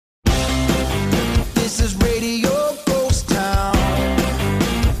This is Radio Ghost Town.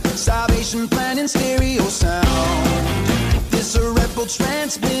 Salvation Plan in stereo sound. This a rebel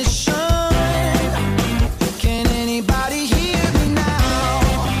transmission. Can anybody hear me now?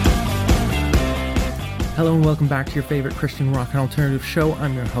 Hello and welcome back to your favorite Christian rock and alternative show.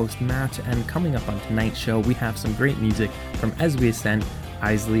 I'm your host Matt, and coming up on tonight's show we have some great music from As We Ascend,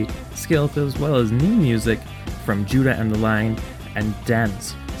 Isley, Skilth, as well as new music from Judah and the Lion and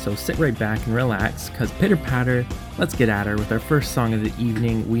Dens. So sit right back and relax, because pitter patter, let's get at her. With our first song of the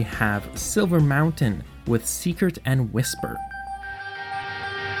evening, we have Silver Mountain with Secret and Whisper.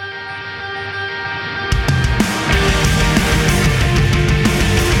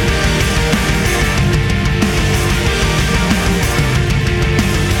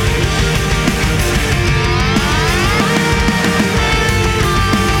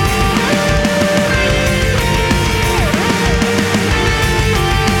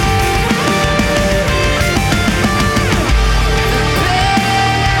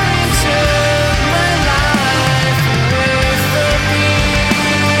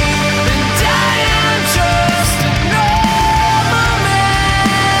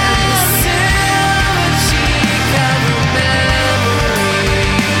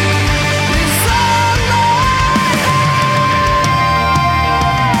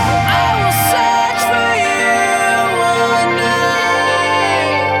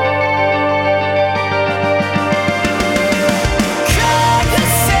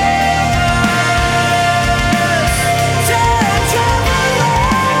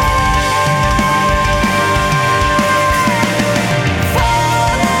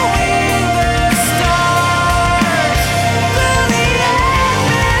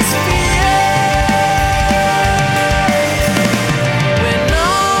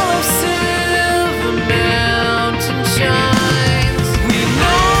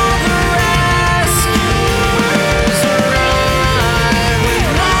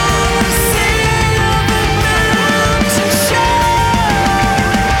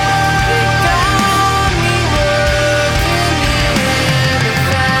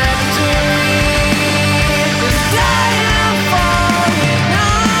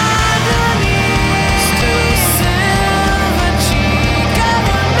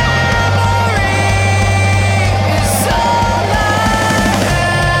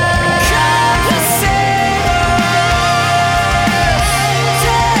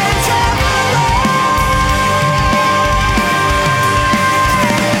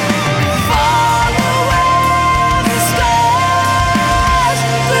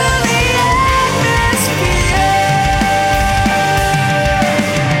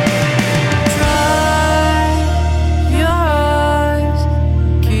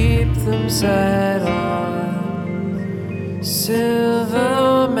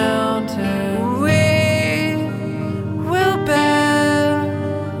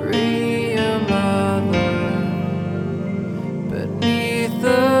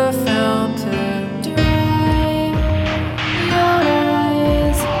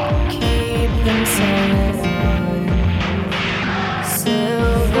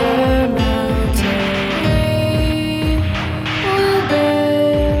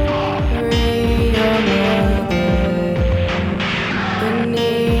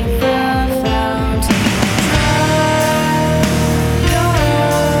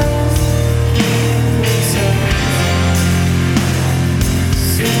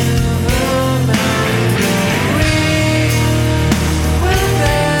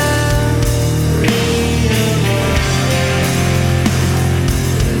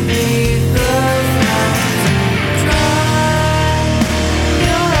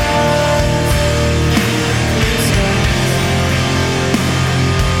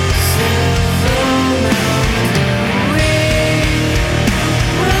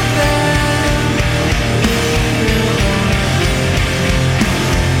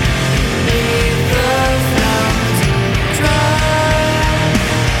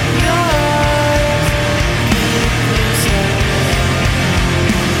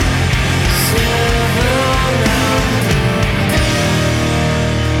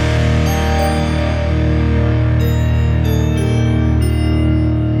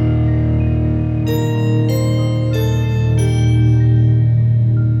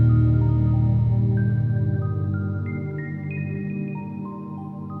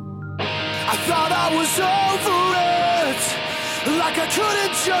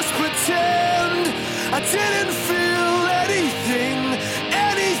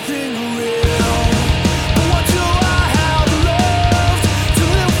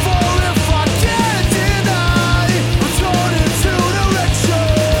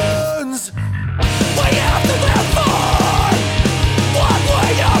 Wait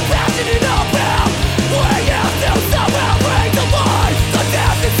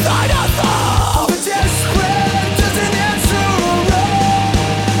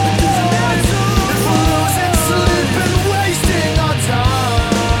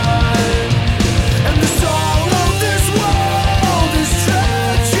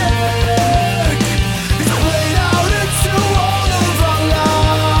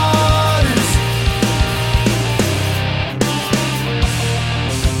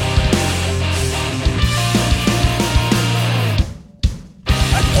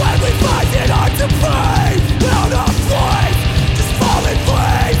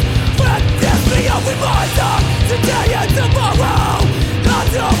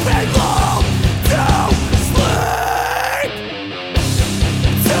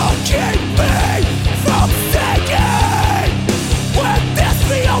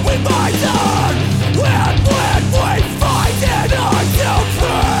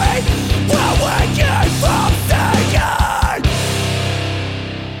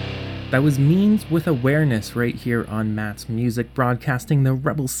That was Means with Awareness right here on Matt's Music, broadcasting the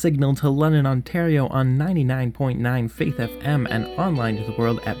Rebel Signal to London, Ontario on 99.9 Faith FM and online to the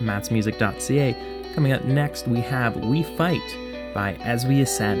world at mattsmusic.ca. Coming up next, we have We Fight by As We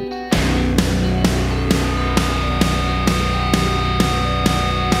Ascend.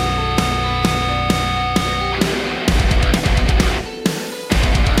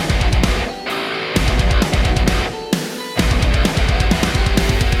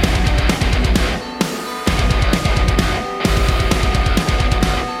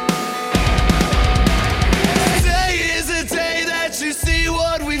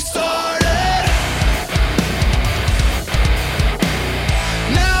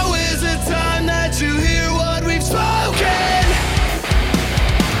 Now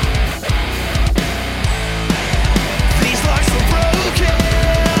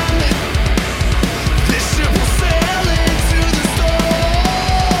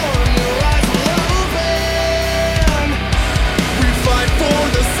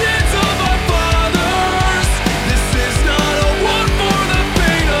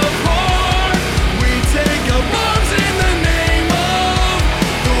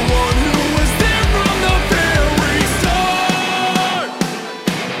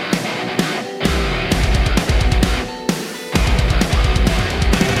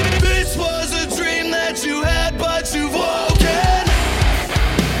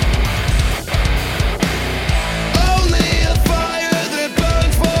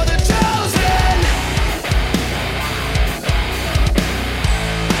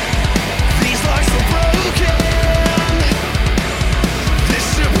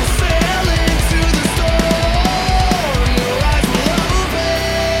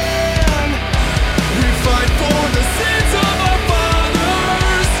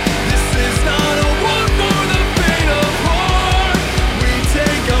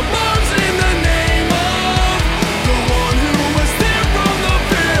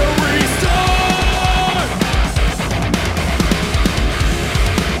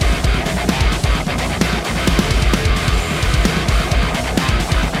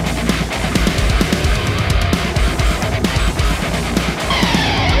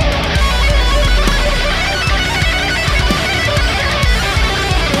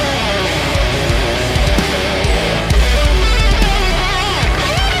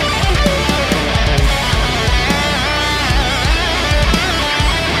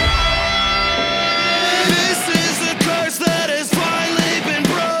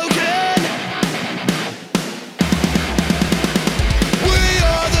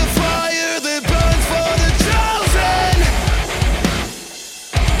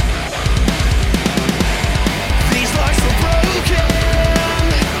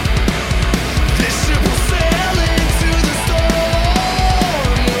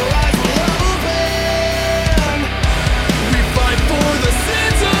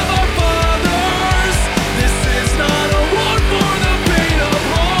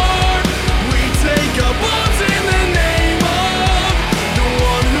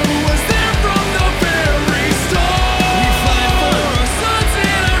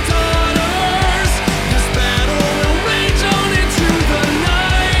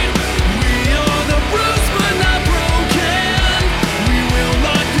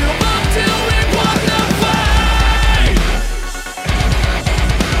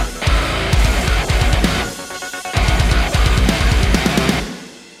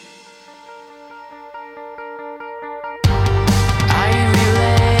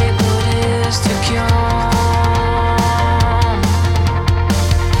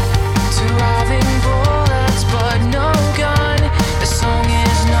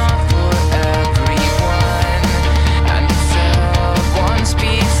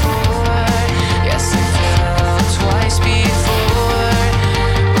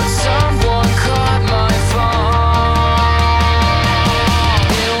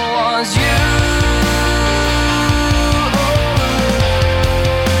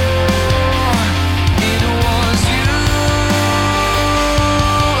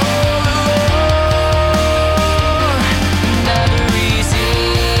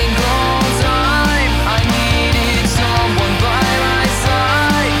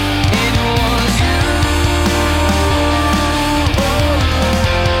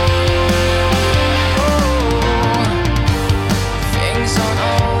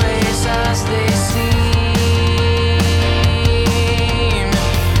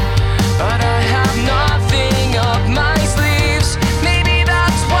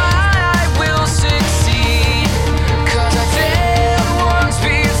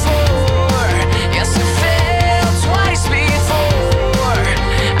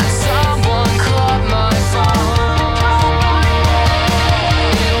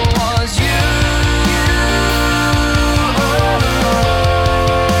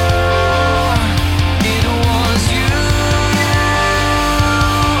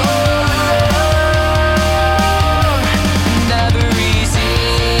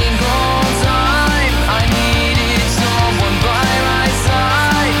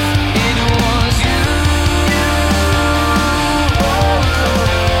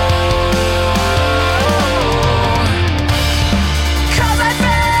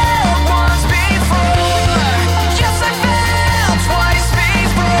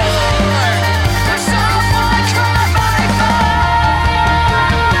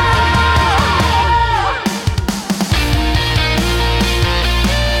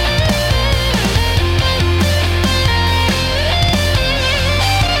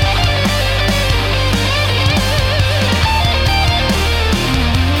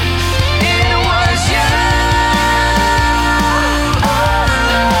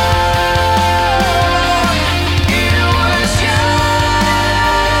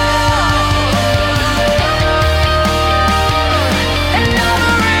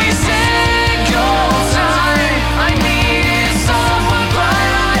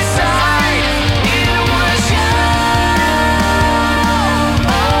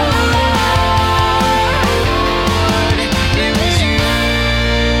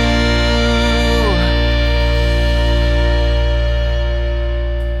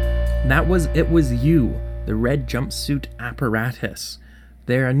That was It Was You, the Red Jumpsuit Apparatus.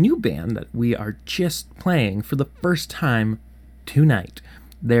 They're a new band that we are just playing for the first time tonight.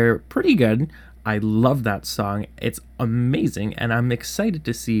 They're pretty good. I love that song. It's amazing, and I'm excited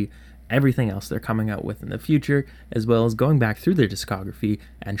to see everything else they're coming out with in the future, as well as going back through their discography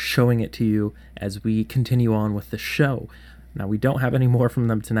and showing it to you as we continue on with the show. Now, we don't have any more from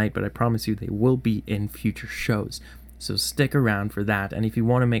them tonight, but I promise you they will be in future shows. So stick around for that, and if you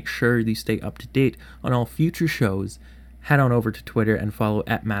want to make sure you stay up to date on all future shows, head on over to Twitter and follow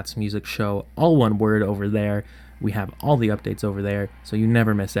 @MattsMusicShow, all one word over there. We have all the updates over there, so you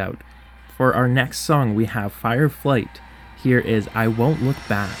never miss out. For our next song, we have Fireflight. Here is I Won't Look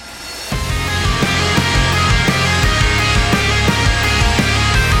Back.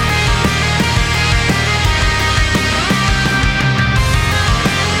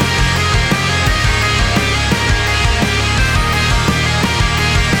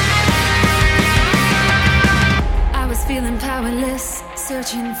 Feeling powerless,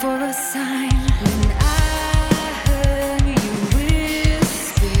 searching for a sign. When I heard you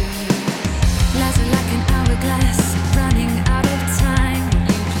whisper, lies are like an hourglass, running out of time.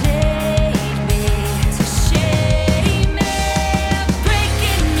 You played me to shame me,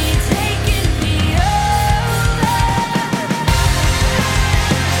 breaking me, taking me over.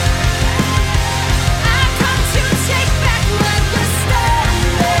 I come to take back what was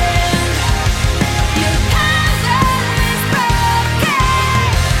stolen. Your power is broken.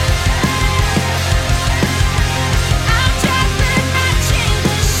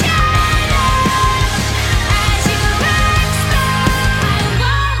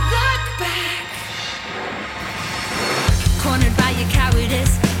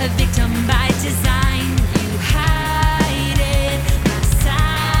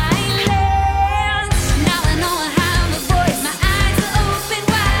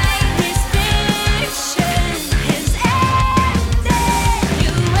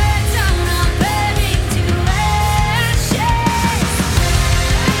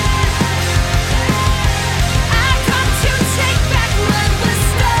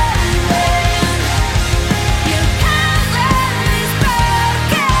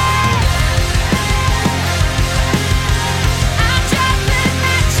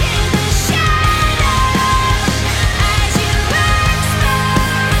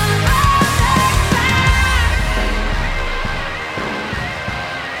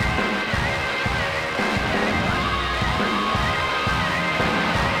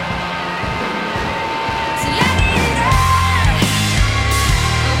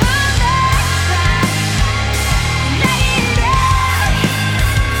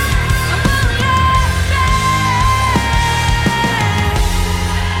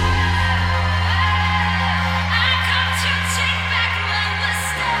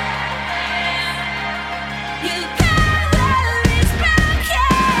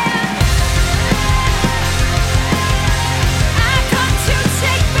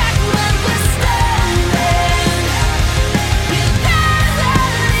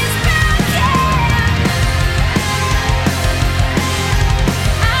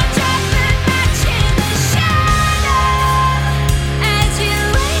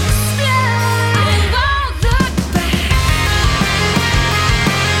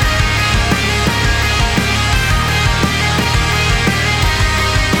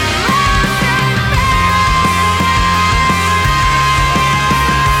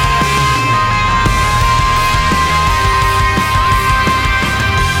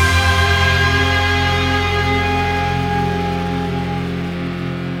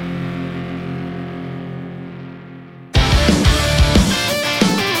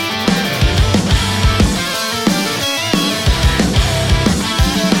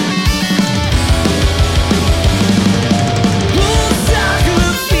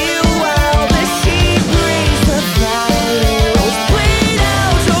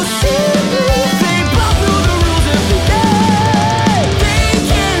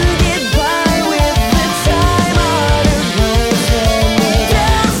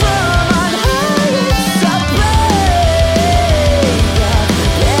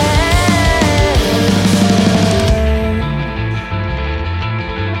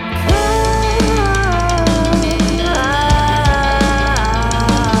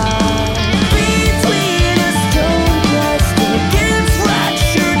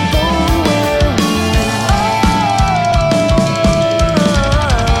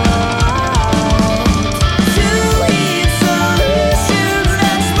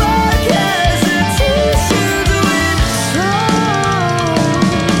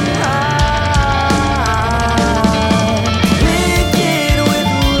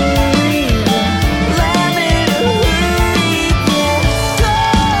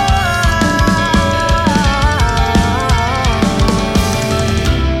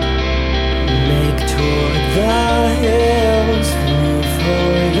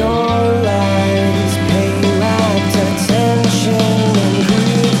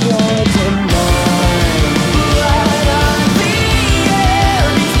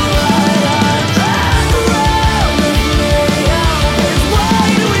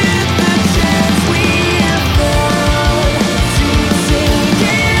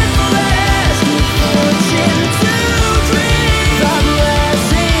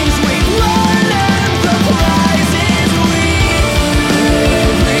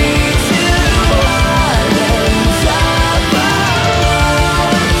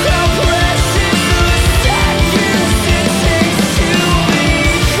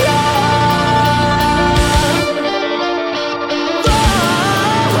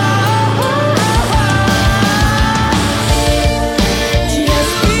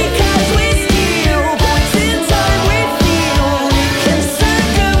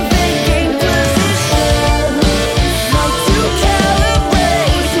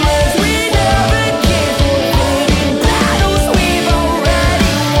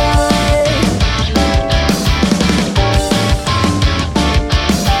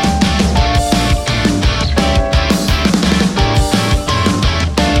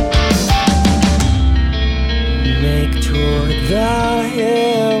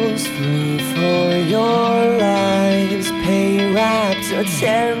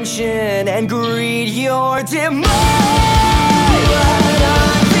 attention and greed your demise. Blood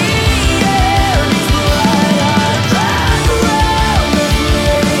on the air is blood on the ground. The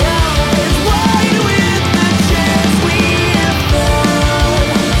thrill is wide with the chance we have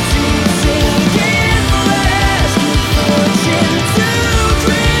found to take it last, fortune to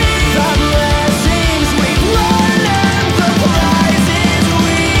dream. The blessings we learn and the prizes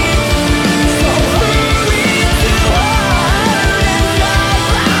we lose. So hurry to heart and not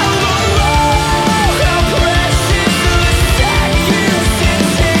follow. How precious the seconds it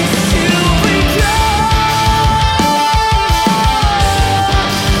takes to become found.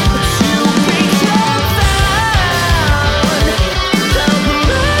 How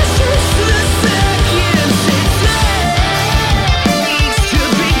precious the seconds it takes to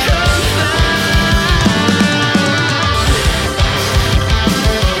become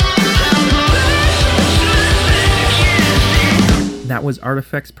That was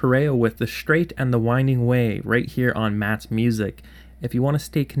Artifacts Pareo with The Straight and the Winding Way right here on Matt's Music. If you want to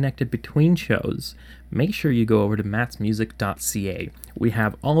stay connected between shows, make sure you go over to mattsmusic.ca. We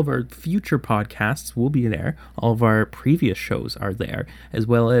have all of our future podcasts will be there. All of our previous shows are there, as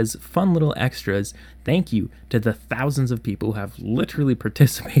well as fun little extras. Thank you to the thousands of people who have literally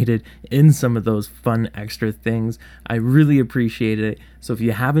participated in some of those fun extra things. I really appreciate it. So if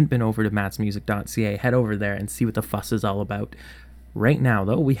you haven't been over to mattsmusic.ca, head over there and see what the fuss is all about. Right now,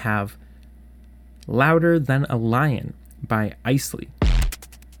 though, we have Louder Than a Lion by Isley.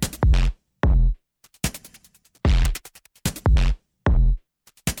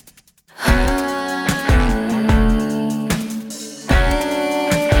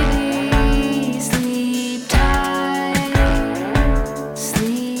 Sleep tight,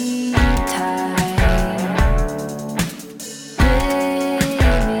 sleep tight, baby.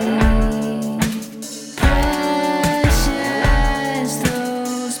 Precious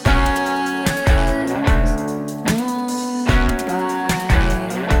those bars won't bite.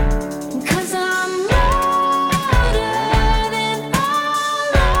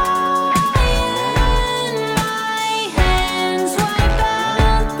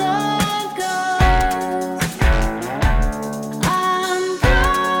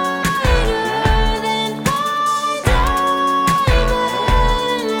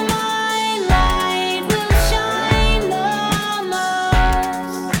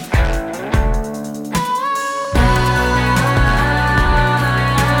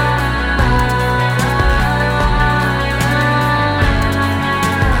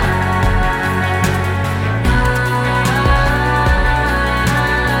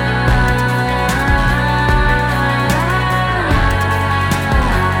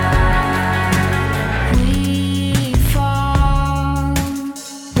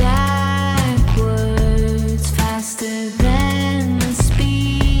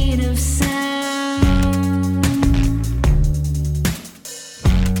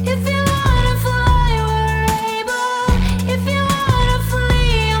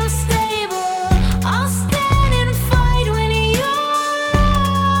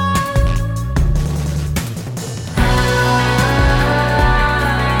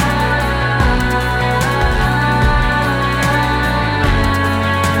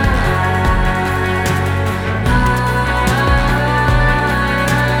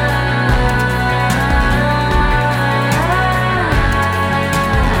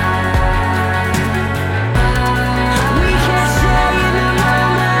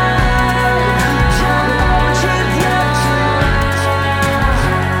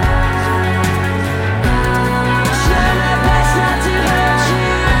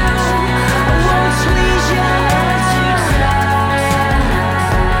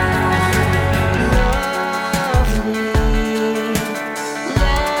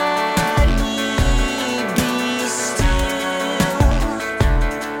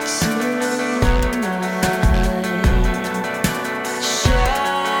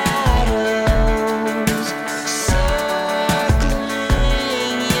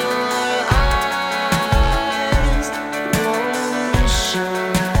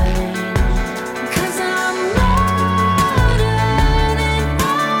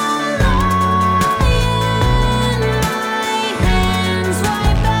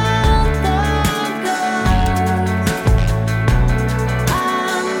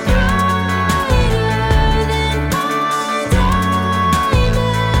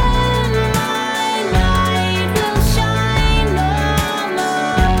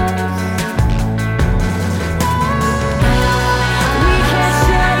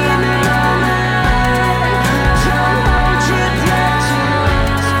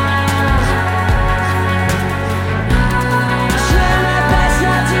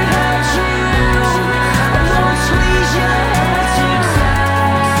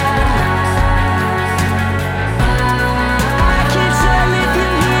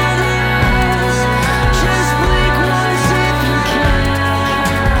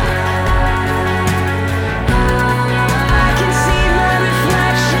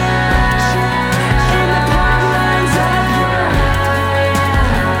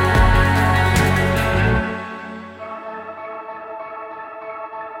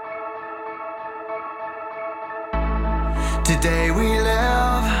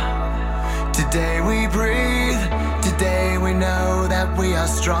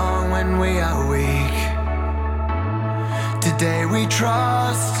 strong when we are weak. Today we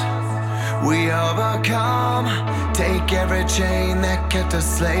trust, we overcome. Take every chain that kept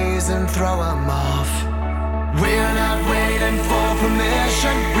us slaves and throw them off. We're not waiting for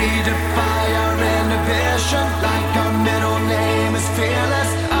permission. We defy our inhibition. Like our middle name is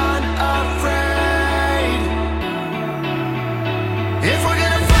fearless, unafraid. If we're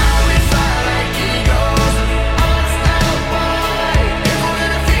gonna fly, we fly like eagles, arms out wide. If we're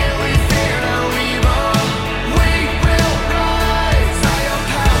gonna fear, we fear no evil. We will rise. By your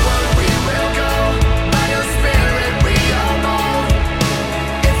power we will go. By your spirit we are bold.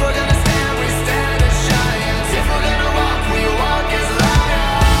 If we're gonna stand, we stand as giants. If we're gonna walk, we walk as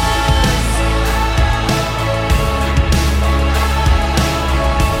lions.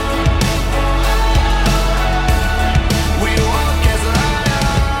 We walk as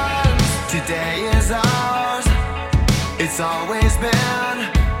lions. Today is ours. It's always been.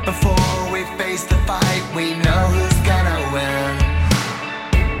 Before we face the fight, we know who's gonna win.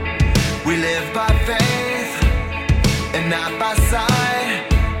 We live by faith and not by sight.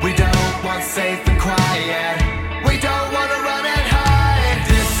 We don't want safe and quiet. We don't want to run and hide.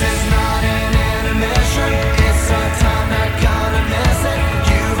 This is not an intermission. It's our time, not gonna miss it.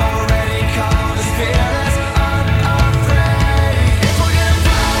 You've already called us fearless, unafraid. If we're gonna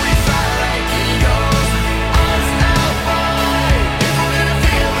fly, we fly like eagles, arms out wide. If we're gonna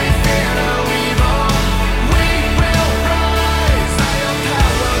fear, we fear no evil. We will rise. By your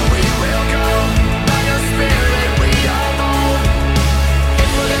power we will go. By your spirit we are bold. If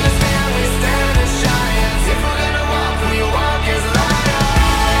we're gonna stand, we stand as giants. If we're gonna walk, we walk as lions.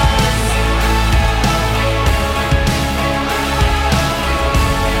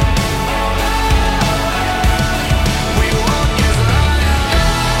 We walk as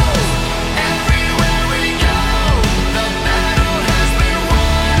lions. Everywhere we go, the battle has been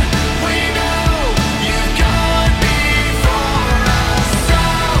won. We know you've gone before us, so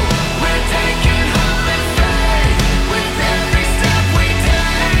we're taking hold of faith. With every step we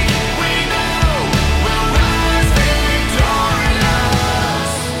take, we know we'll rise victorious.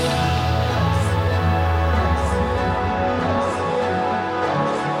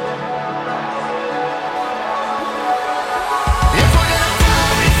 If we're gonna fly,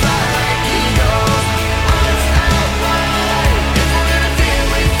 we fly like eagles, arms out wide. If we're gonna fear,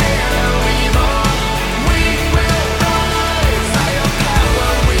 we fear no evil. We will rise. By your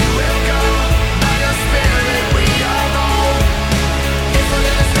power we will go. By your spirit we are bold. If we're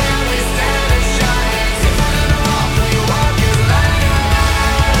gonna stand, we stand as giants. If we're gonna walk, we walk as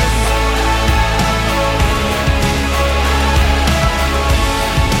lions.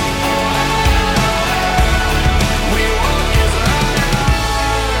 We walk as lions.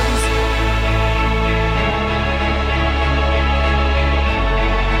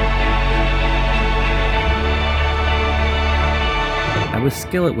 That was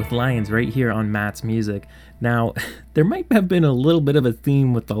Skillet with Lions right here on Matt's Music. Now, there might have been a little bit of a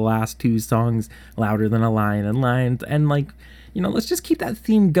theme with the last two songs, Louder Than a Lion and Lions, and let's just keep that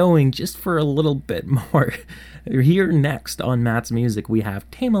theme going just for a little bit more. Here next on Matt's Music, we have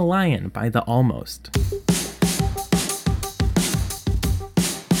Tame a Lion by The Almost.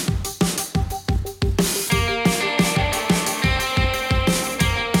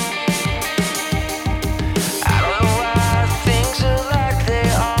 I don't know why things are like they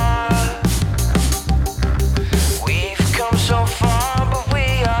are. We've come so far, but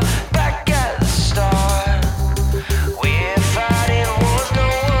we are back at the start. We're fighting wars no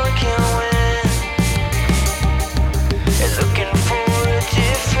one can win, and looking for a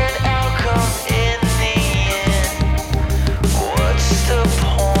different outcome in the end. What's the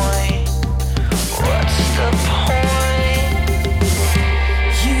point? What's the point?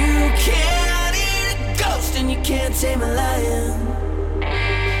 You can't eat a ghost and you can't tame a lion.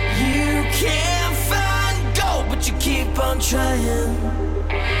 You can't find gold, but you keep on trying.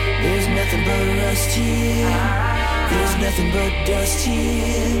 There's nothing but rust here. There's nothing but dust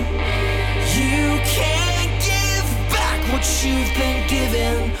here. You can't give back what you've been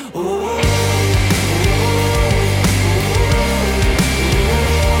given. Oh.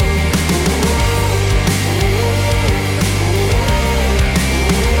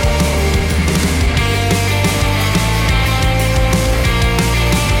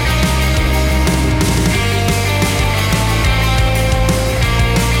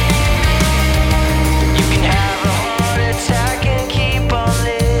 You can have a heart attack and keep on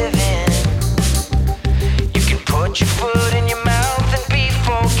living. You can put your foot in your mouth and be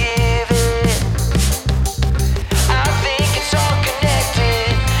forgiven.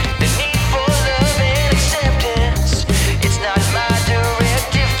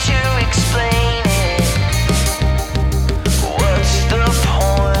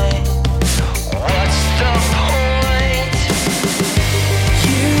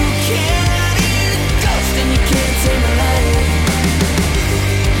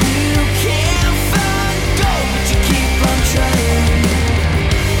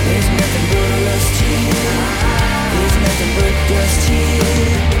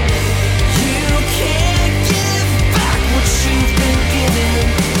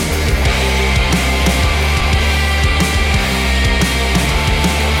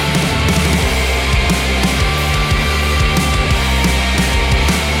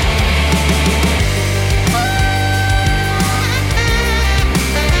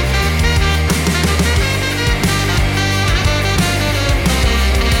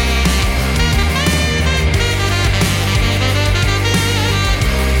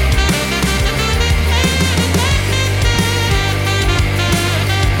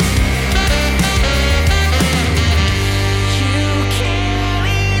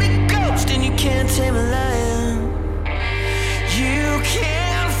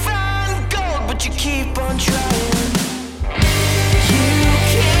 keep on trying. You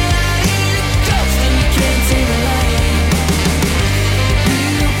can't eat a ghost and you can't tame a lion.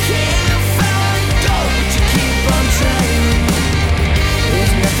 You can't find gold, but you keep on trying.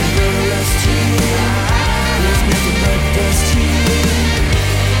 There's nothing but rust here. There's nothing but dust here.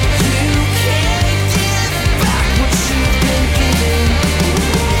 You can't give back what you've been given.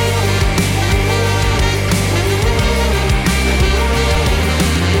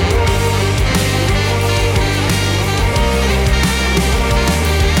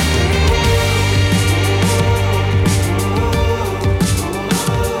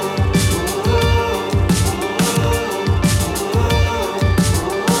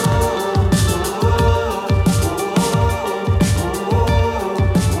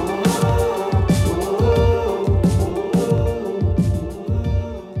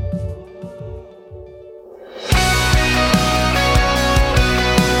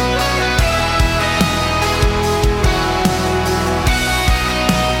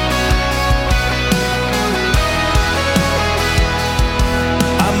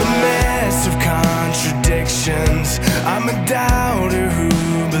 I'm a doubter who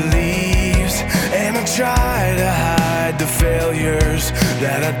believes, and I try to hide the failures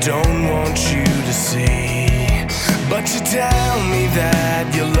that I don't want you to see. But you tell me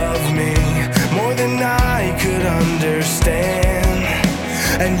that you love me more than I could understand,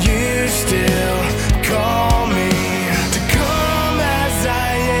 and you still call me to come as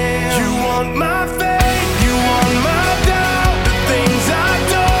I am. You want my faith, you want my doubt, the things I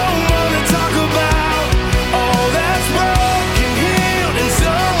don't want to talk about, all that's broken, healed, and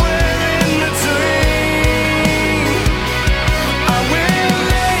somewhere in between. I will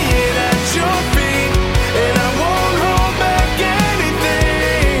lay it at your feet, and I won't hold back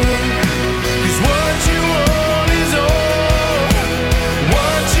anything. 'Cause what you want is all,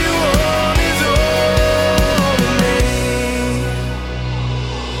 what you want is all of me.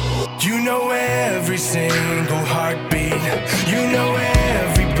 You know every single heartbeat, you know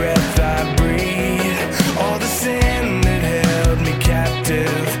every breath I breathe, all the sin that held me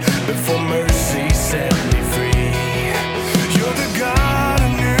captive before mercy set me free. You're the God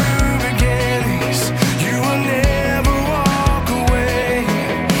of new beginnings, you will never walk away.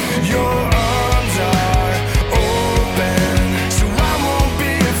 Your arms are open, so I won't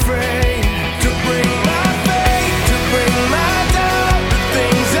be afraid to bring my faith, to bring my doubt, the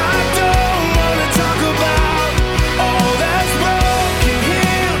things I don't want to talk about, all that's broken,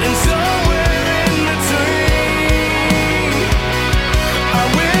 healed, and somewhere in between. I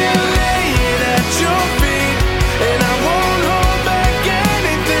will lay it at your feet, and I won't hold back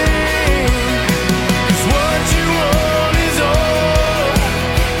anything. 'Cause what you want is all,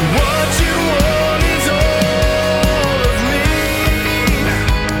 what you want is all of me.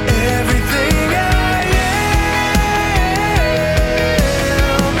 Everything I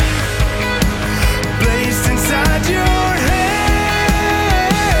am, placed inside your hands.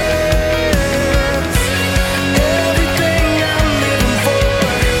 Everything I'm living for,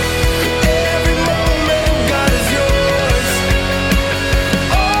 every moment, God, is yours.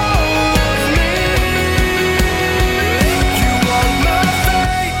 All of me. You want my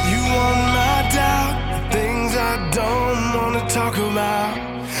faith, you want my doubt, the things I don't want to talk about,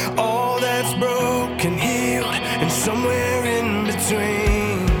 all that's broken, healed, and somewhere in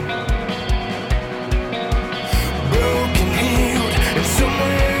between. Broken, healed, and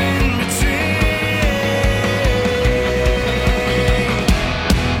somewhere in between.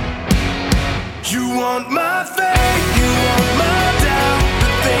 You want my faith, you want my doubt, the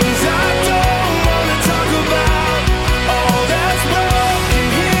things I don't want to talk about, all that's broken,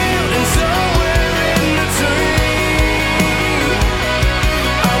 healed, and somewhere in between.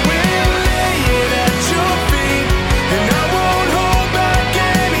 I will lay it at your feet, and I won't hold back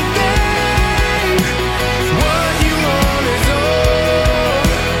anything. What you want is all,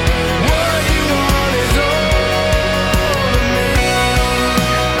 what you want is all of me.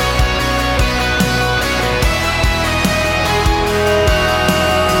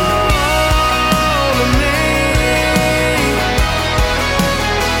 All of me.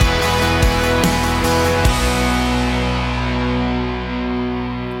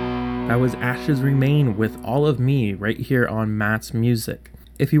 That was Ashes Remain with All of Me right here on Matt's Music.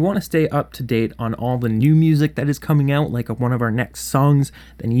 If you want to stay up to date on all the new music that is coming out, like one of our next songs,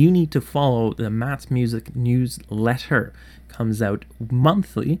 then you need to follow the Matt's Music newsletter. It comes out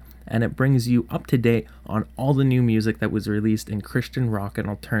monthly, and it brings you up to date on all the new music that was released in Christian rock and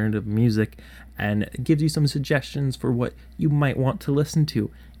alternative music, and it gives you some suggestions for what you might want to listen to.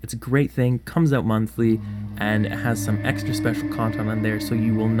 It's a great thing, comes out monthly, and it has some extra special content on there, so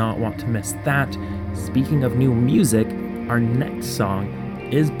you will not want to miss that. Speaking of new music, our next song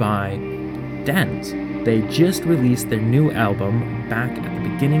is by Dens. They just released their new album back at the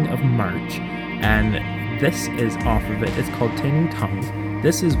beginning of March, and this is off of it. It's called Taming Tongues.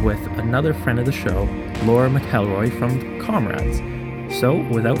 This is with another friend of the show, Laura McElroy from Comrades. So,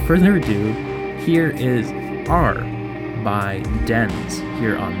 without further ado, here is R by Dens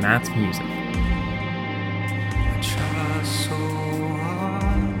here on Matt's Music. I try so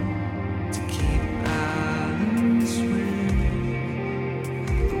hard to keep balance with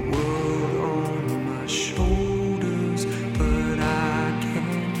the world on my shoulders, but I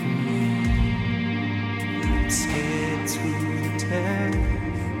can't move. I'm scared to death.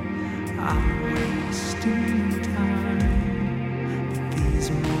 I'm wasting time. These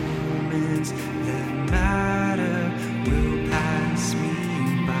moments that matter will pass me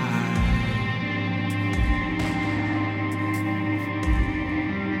by.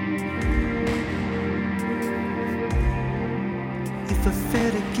 If I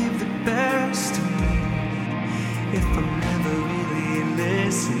fail to give the best of me, if I'm never really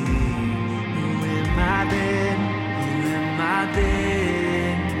listening, who am I then? Who am I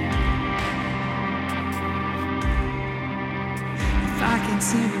then? If I can't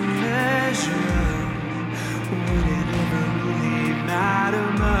seem to measure up, would it ever really matter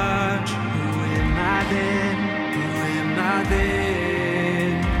much? Who am I then? Who am I then?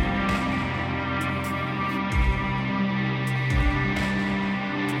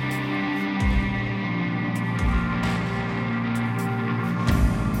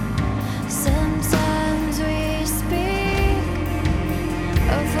 Sometimes we speak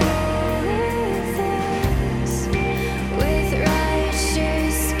of holy things with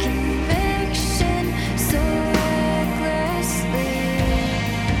righteous conviction, so recklessly.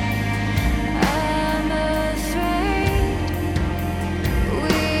 I'm afraid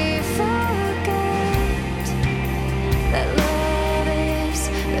we forget that love is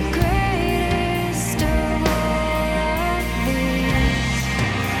the greatest of all of these.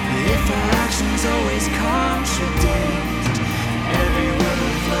 If our actions always contradict every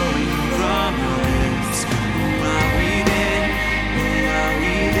word flowing from our lips, who are we then? Who are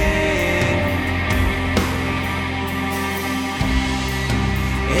we then?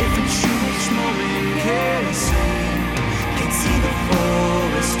 If we choose each moment carelessly, can see the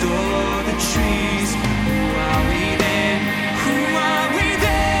forest or the trees, who are we then? Who are we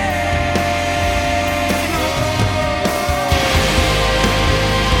then?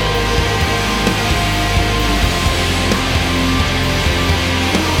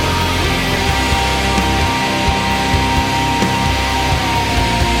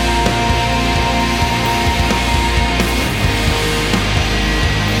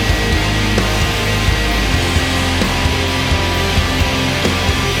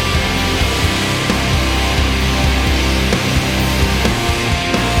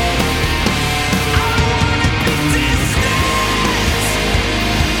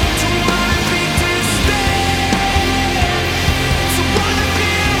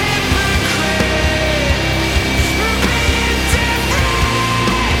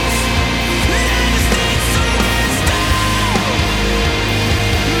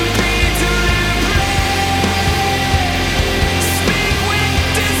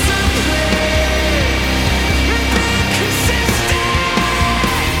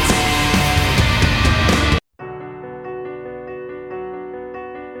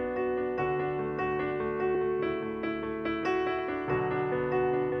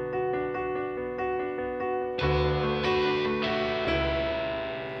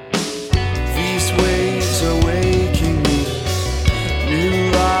 These waves are waking me.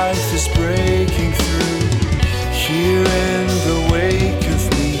 New life is breaking through. Here in the wake of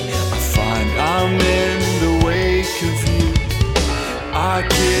me, I find I'm in the wake of you. I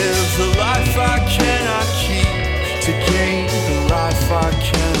give the life I cannot keep to gain the life I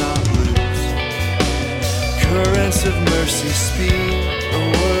cannot lose. Currents of mercy speak a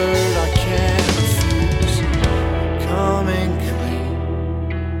word I can't refuse. Coming clean.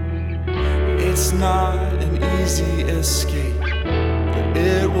 It's not an easy escape, but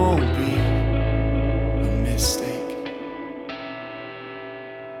it won't be a mistake.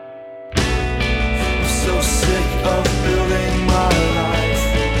 I'm so sick of building my life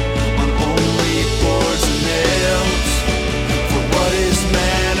on only boards and nails. For what is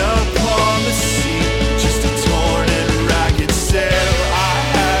man upon the sea? Just a torn and ragged sail. I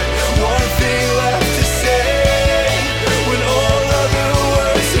had one thing left to say when all other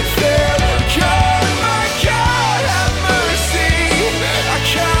words had failed. God, my God, have mercy. I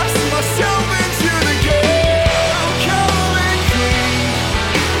cast myself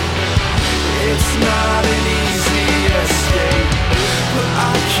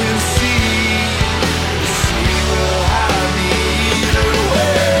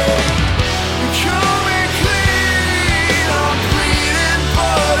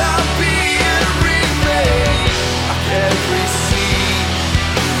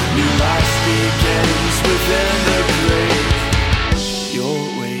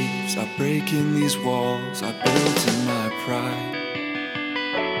shaking these walls I built in my pride.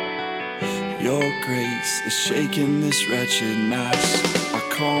 Your grace is shaking this wretched mask I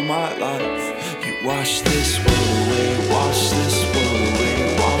call my life. You wash this world away, wash this world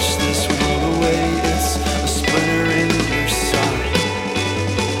away, wash this world away. It's a splinter in your side.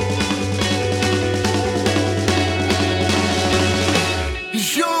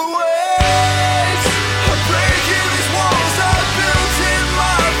 Your ways are breaking these walls I built in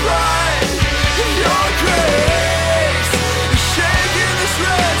my pride. Your grace is shaking this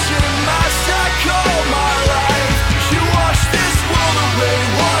wretched mask I call my life. You wash this world away,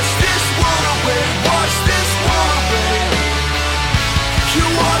 wash this world away, wash this world away. You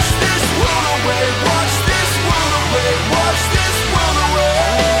wash this world away, wash this world away, wash this world away.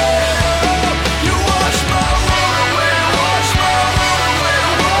 You wash my world away, wash my world away,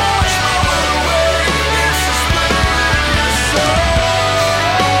 wash my world away. It's a splinter in your soul.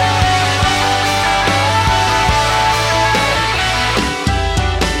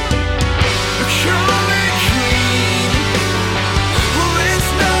 Coming clean. Well, it's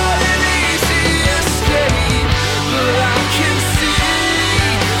not an easy escape, but I can see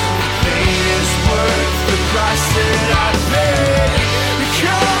the pain is worth the price that I pay.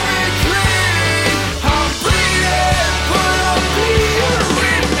 Coming clean, I'm bleeding, but I'm being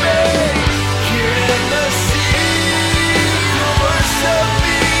remade. Here in the sea, the worst of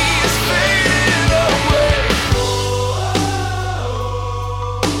me is fading away.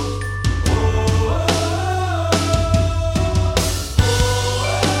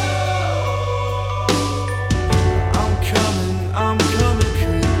 I'm coming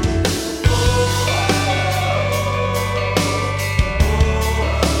clean.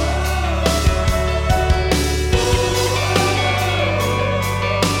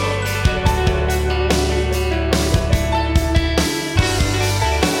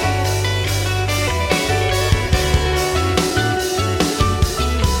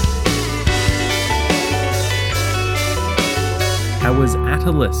 That was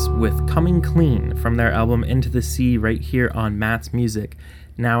Attalus with Coming Clean from their album Into the Sea right here on Matt's Music.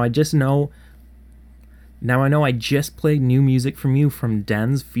 Now I know I just played new music from you from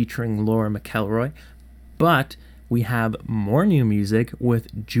Dens featuring Laura McElroy, but we have more new music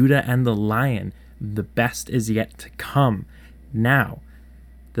with Judah and the Lion. The best is yet to come. Now,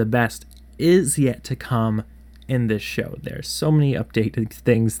 the best is yet to come in this show. There's so many updated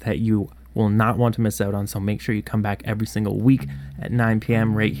things that you will not want to miss out on, so make sure you come back every single week at 9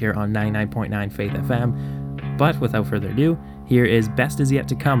 p.m. right here on 99.9 Faith FM. But without further ado, here is Best Is Yet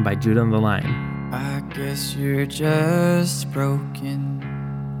to Come by Judah and the Lion. I guess you're just broken.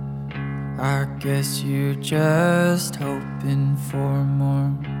 I guess you're just hoping for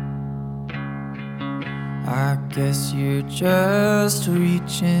more. I guess you're just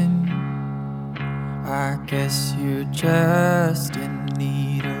reaching. I guess you're just in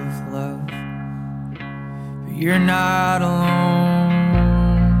need of love. But you're not alone.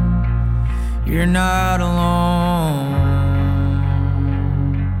 You're not alone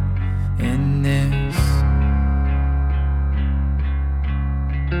in this.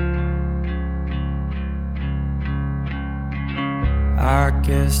 I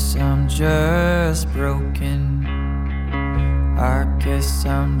guess I'm just broken. I guess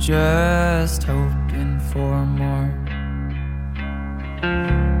I'm just hoping for more.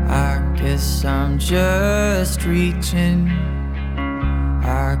 I guess I'm just reaching.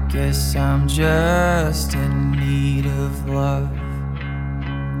 I guess I'm just in need of love.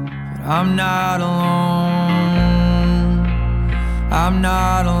 But I'm not alone. I'm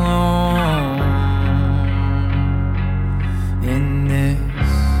not alone in this.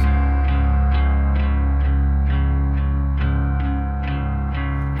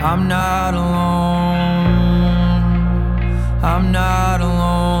 I'm not alone. I'm not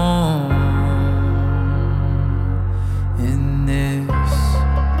alone in this.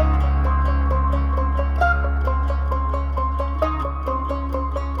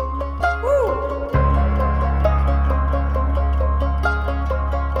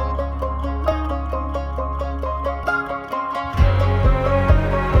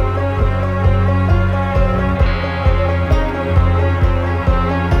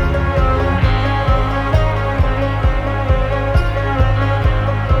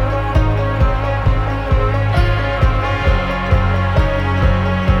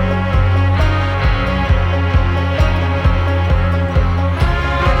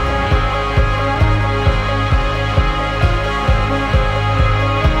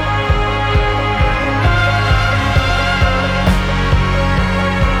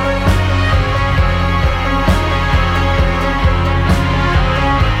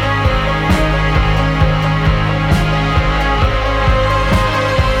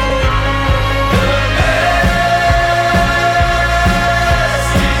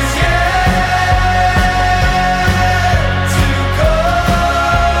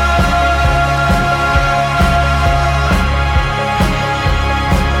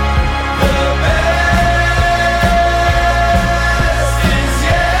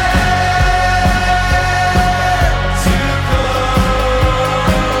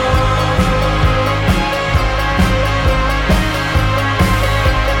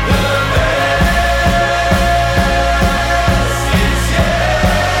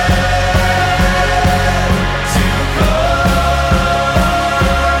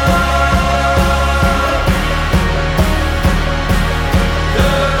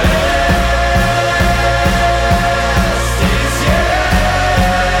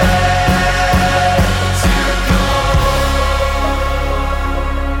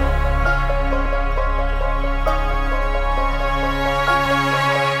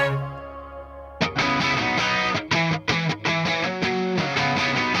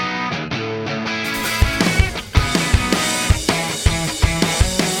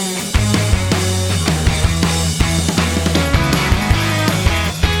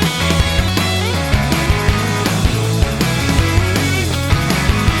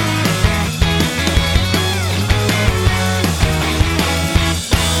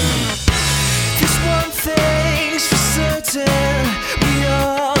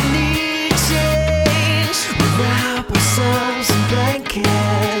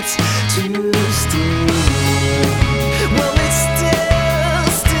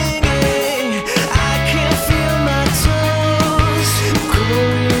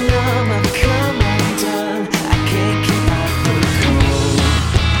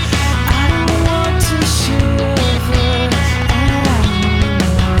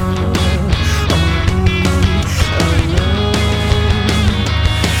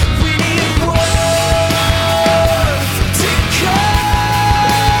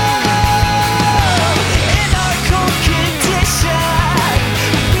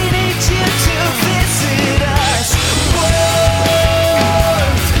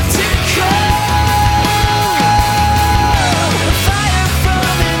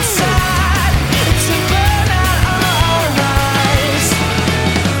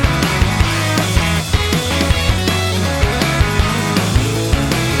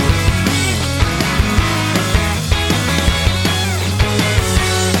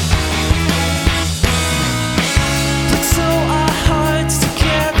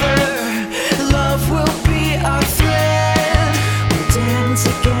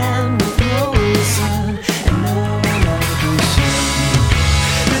 again with no reason and no ambition.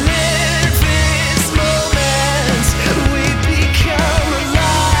 Live this moment, we become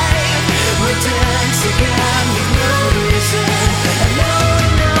alive. We dance again with no reason and no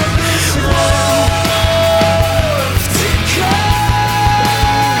ambition. Wolf to come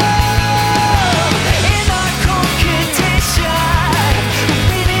in our cold condition.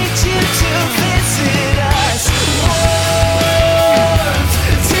 We need you to visit us. Wolf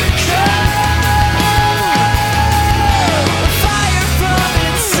to come, fire from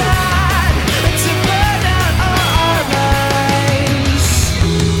inside to burn out our lives.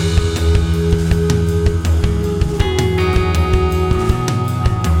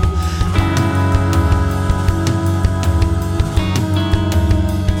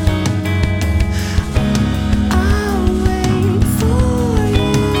 I'll wait for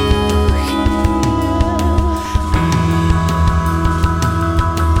you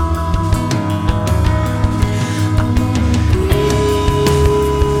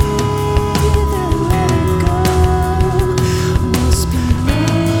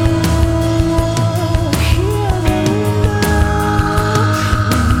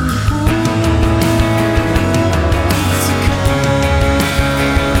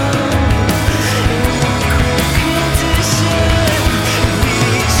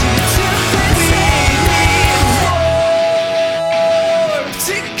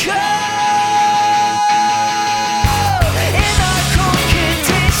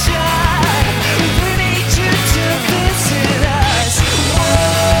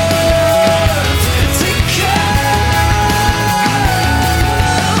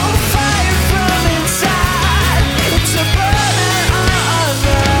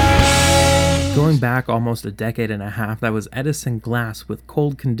Going back almost a decade and a half, that was Edison Glass with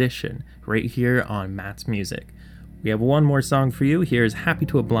Cold Condition, right here on Matt's Music. We have one more song for you. Here's Happy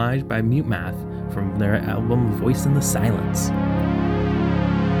to Oblige by Mute Math from their album Voice in the Silence.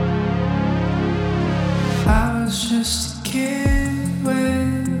 I was just a kid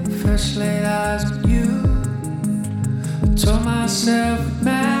when I first laid eyes on you. I told myself I'd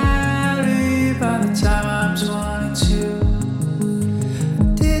marry by the time I'm 22. I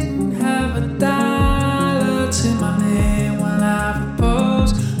didn't have a dollar to my name when I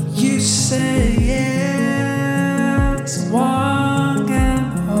proposed. You say yes, walk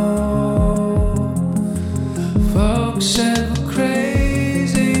and hold. Folks said we're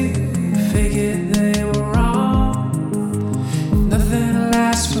crazy, figured they were wrong. Nothing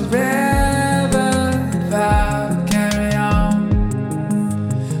lasts forever, vow to carry on.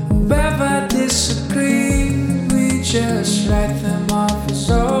 Whoever disagreed, we just write them off as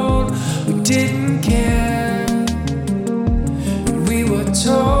old. We didn't care, we were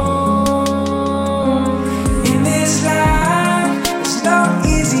told. In this life, there's no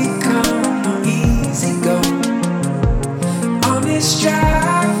easy come, no easy go. On this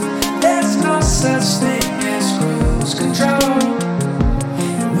drive, there's no such thing as cruise control.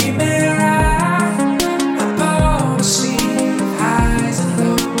 We may ride upon the sea of highs and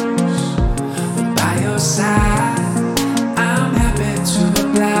lows, but by your side, I'm happy to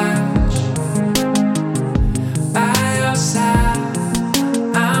oblige. By your side,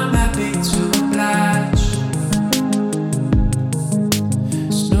 I'm happy to oblige.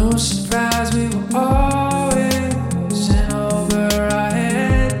 It's no surprise we were always in over our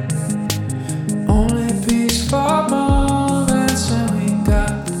head. Only peaceful moments when we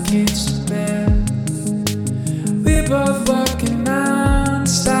got the kids to bed. We both working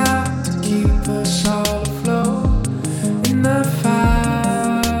non-stop to keep us all afloat. In the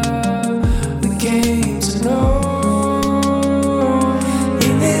fire, we came to know.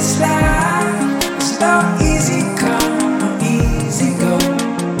 In this life, there's no easy come, no easy go.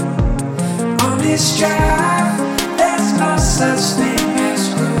 On this drive, there's no such thing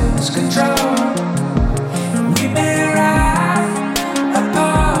as cruise control. We may ride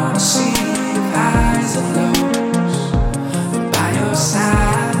upon a sea of highs and lows, but by your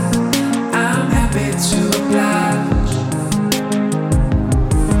side, I'm happy to oblige.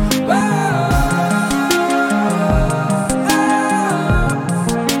 Whoa, whoa,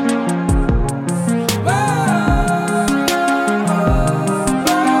 whoa.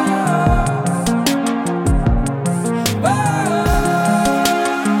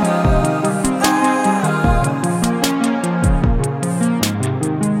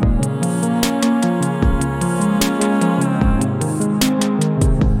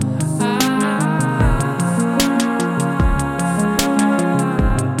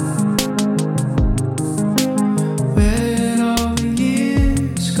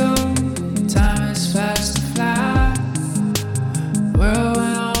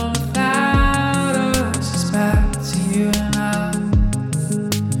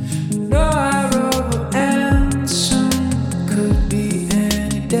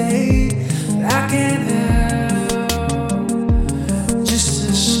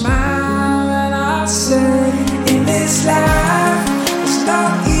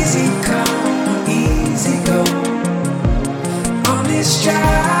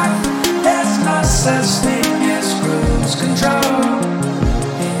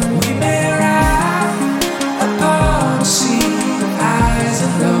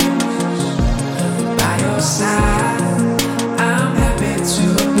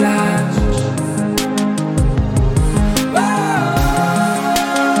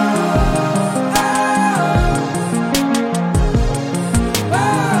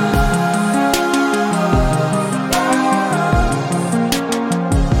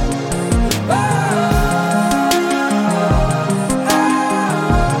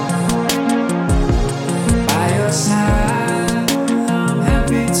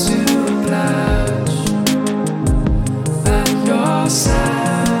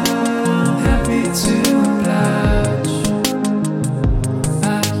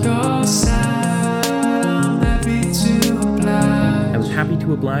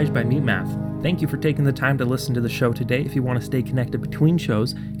 to Oblige by Mute Math. Thank you for taking the time to listen to the show today. If you want to stay connected between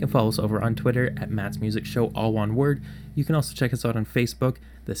shows, you can follow us over on Twitter at Matt's Music Show, all one word. You can also check us out on Facebook,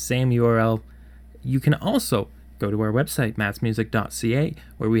 the same URL. You can also go to our website, mattsmusic.ca,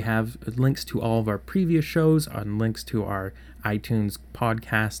 where we have links to all of our previous shows, and links to our iTunes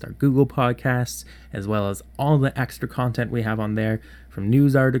podcast, our Google podcasts, as well as all the extra content we have on there, from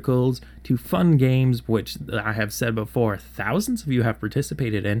news articles to fun games, which I have said before, thousands of you have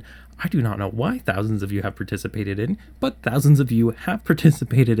participated in. I do not know why thousands of you have participated in, but thousands of you have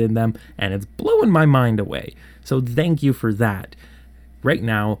participated in them, and it's blowing my mind away. So thank you for that. Right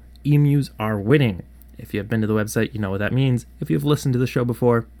now, emus are winning. If you have been to the website, you know what that means. If you've listened to the show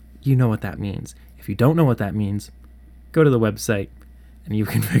before, you know what that means. If you don't know what that means, go to the website and you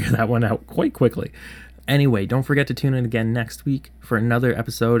can figure that one out quite quickly. Anyway, don't forget to tune in again next week for another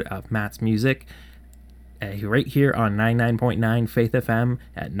episode of Matt's Music, right here on 99.9 Faith FM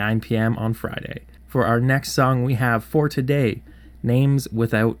at 9 p.m. on Friday. For our next song, we have For Today, Names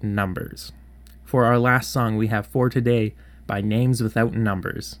Without Numbers. For our last song, we have For Today by Names Without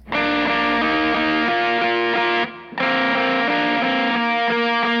Numbers.